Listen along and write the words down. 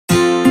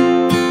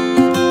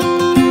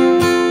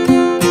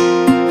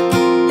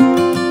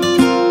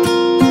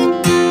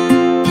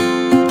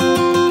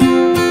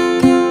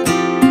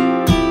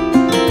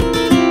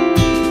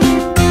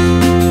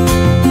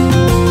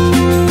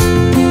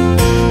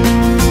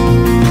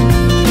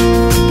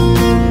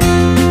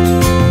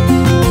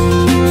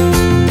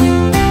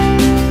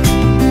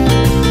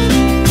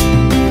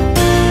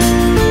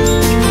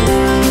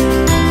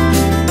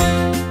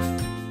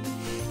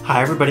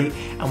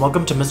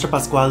welcome to Mr.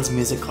 Pascual's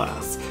music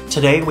class.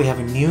 Today we have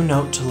a new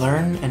note to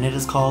learn and it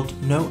is called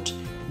note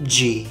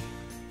G.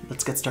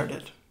 Let's get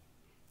started.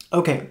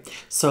 Okay,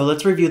 so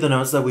let's review the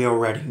notes that we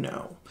already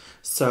know.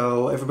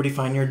 So everybody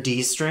find your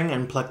D string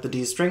and pluck the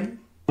D string.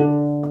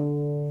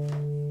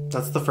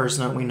 That's the first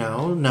note we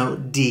know,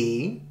 note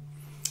D.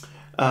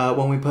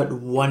 When we put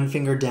one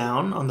finger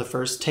down on the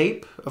first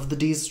tape of the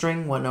D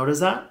string, what note is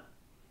that?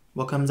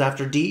 What comes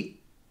after D?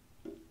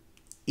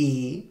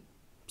 E.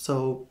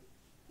 So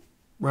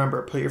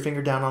remember, put your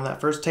finger down on that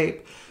first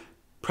tape,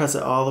 press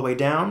it all the way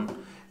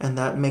down, and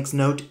that makes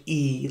note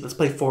E. Let's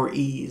play 4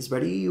 E's.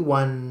 Ready?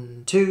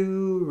 1,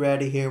 2,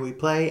 ready, here we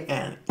play,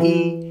 and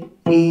E,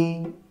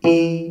 E,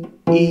 E,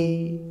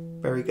 E.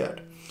 Very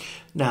good.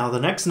 Now the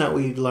next note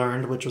we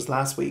learned, which was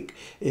last week,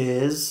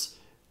 is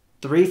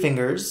 3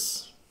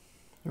 fingers.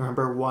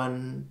 Remember,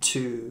 1,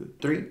 2,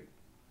 3.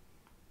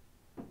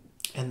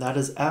 And that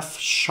is F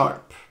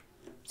sharp.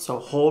 So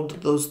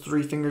hold those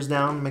 3 fingers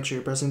down, make sure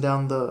you're pressing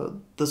down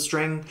the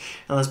string,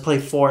 and let's play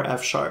 4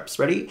 F sharps.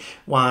 Ready?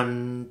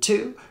 1,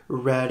 2,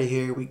 ready,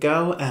 here we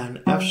go,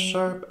 and F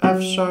sharp, F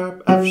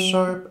sharp, F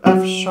sharp,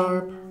 F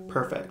sharp.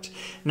 Perfect.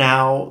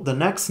 Now, the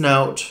next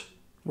note,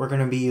 we're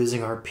gonna be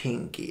using our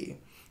pinky.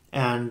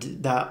 And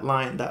that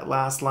line, that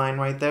last line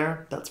right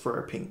there, that's for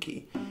our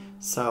pinky.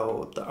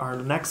 So our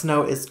next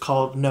note is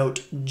called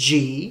note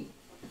G.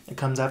 It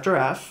comes after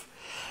F,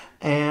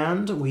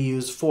 and we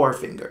use 4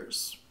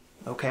 fingers.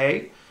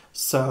 Okay,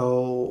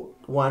 so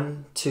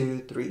 1,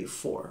 2, 3,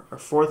 4. Our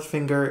 4th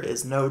finger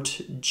is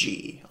note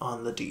G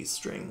on the D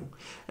string.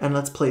 And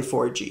let's play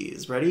 4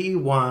 G's. Ready?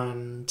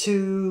 1,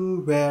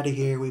 2, ready,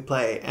 here we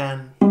play.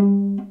 And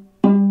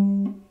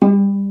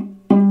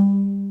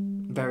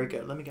very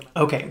good. Let me get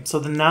my... Okay, so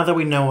now that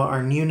we know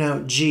our new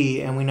note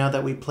G and we know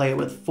that we play it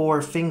with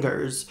 4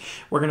 fingers,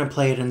 we're going to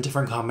play it in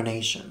different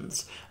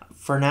combinations.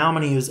 For now, I'm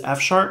going to use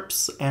F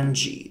sharps and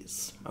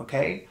G's.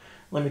 Okay,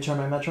 let me turn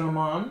my metronome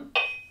on.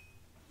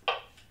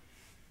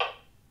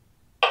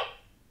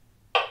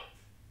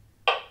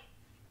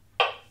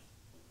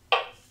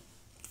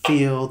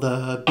 Feel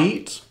the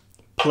beat,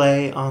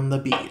 play on the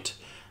beat.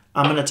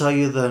 I'm going to tell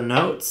you the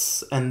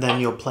notes and then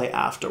you'll play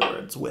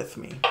afterwards with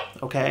me,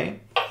 okay?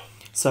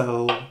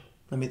 So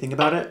let me think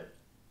about it.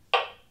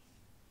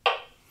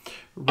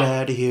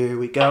 Ready, here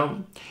we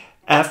go.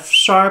 F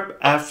sharp,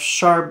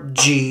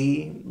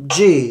 G,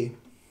 G.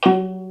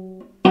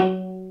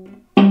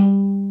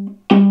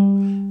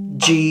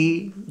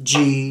 G,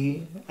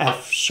 G,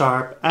 F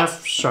sharp,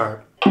 F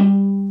sharp.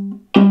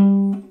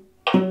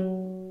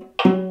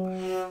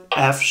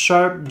 F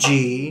sharp,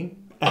 G,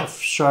 F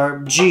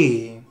sharp,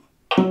 G.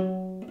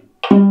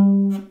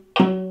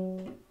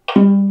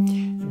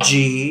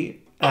 G,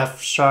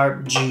 F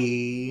sharp,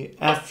 G,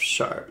 F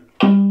sharp.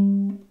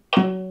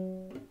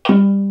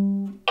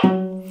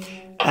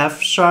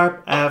 F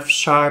sharp, F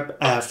sharp,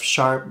 F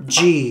sharp,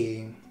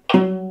 G.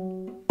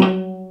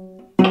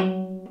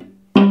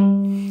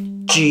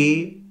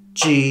 G,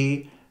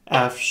 G,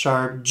 F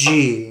sharp,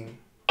 G.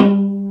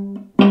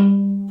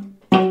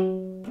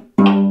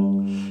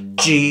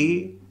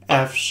 G,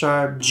 F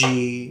sharp,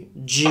 G,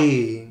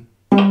 G.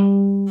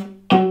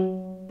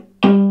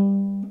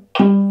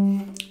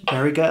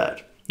 Very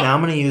good. Now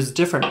I'm going to use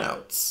different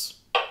notes.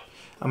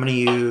 I'm going to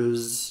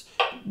use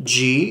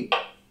G,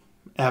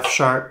 F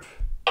sharp,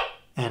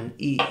 and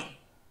E.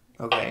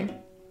 Okay?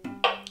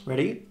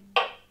 Ready?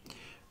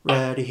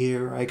 Ready,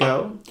 here I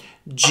go.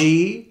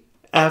 G,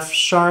 F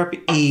sharp,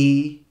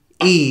 E,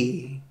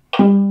 E.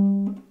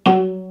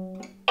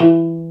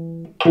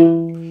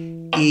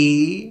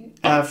 E,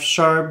 F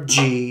sharp,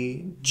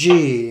 G,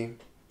 G.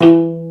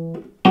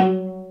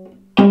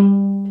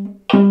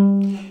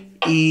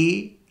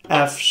 E,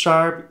 F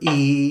sharp,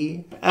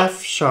 E,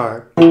 F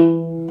sharp.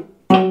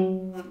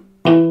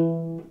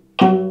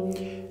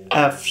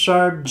 F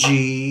sharp,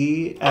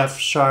 G, F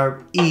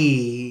sharp,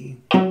 E.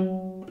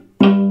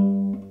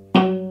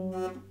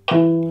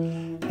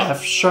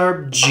 F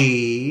sharp,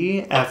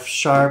 G, F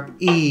sharp,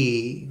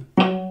 E.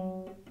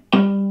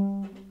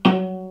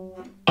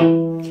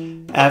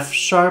 F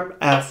sharp,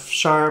 F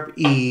sharp,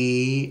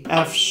 E,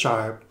 F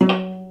sharp.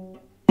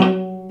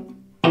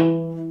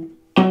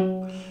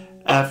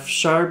 F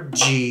sharp,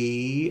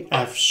 G,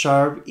 F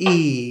sharp,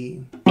 E.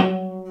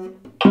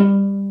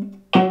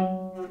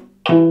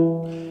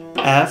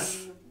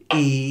 F,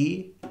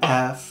 E,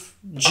 F,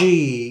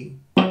 G.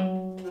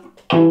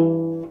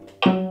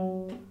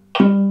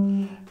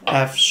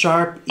 F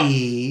sharp,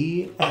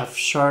 E, F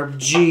sharp,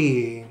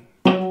 G.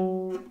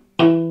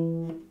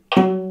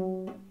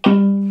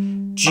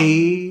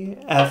 G,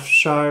 F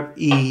sharp,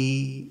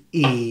 E,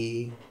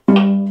 E.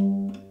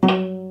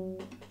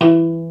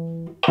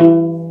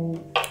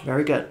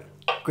 Very good.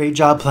 Great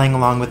job playing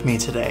along with me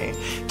today.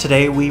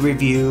 Today we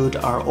reviewed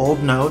our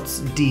old notes,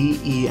 D,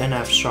 E, and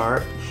F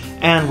sharp,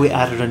 and we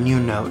added a new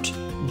note,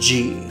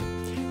 G.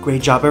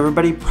 Great job,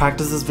 everybody.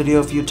 Practice this video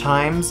a few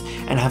times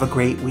and have a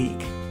great week.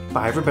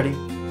 Bye, everybody.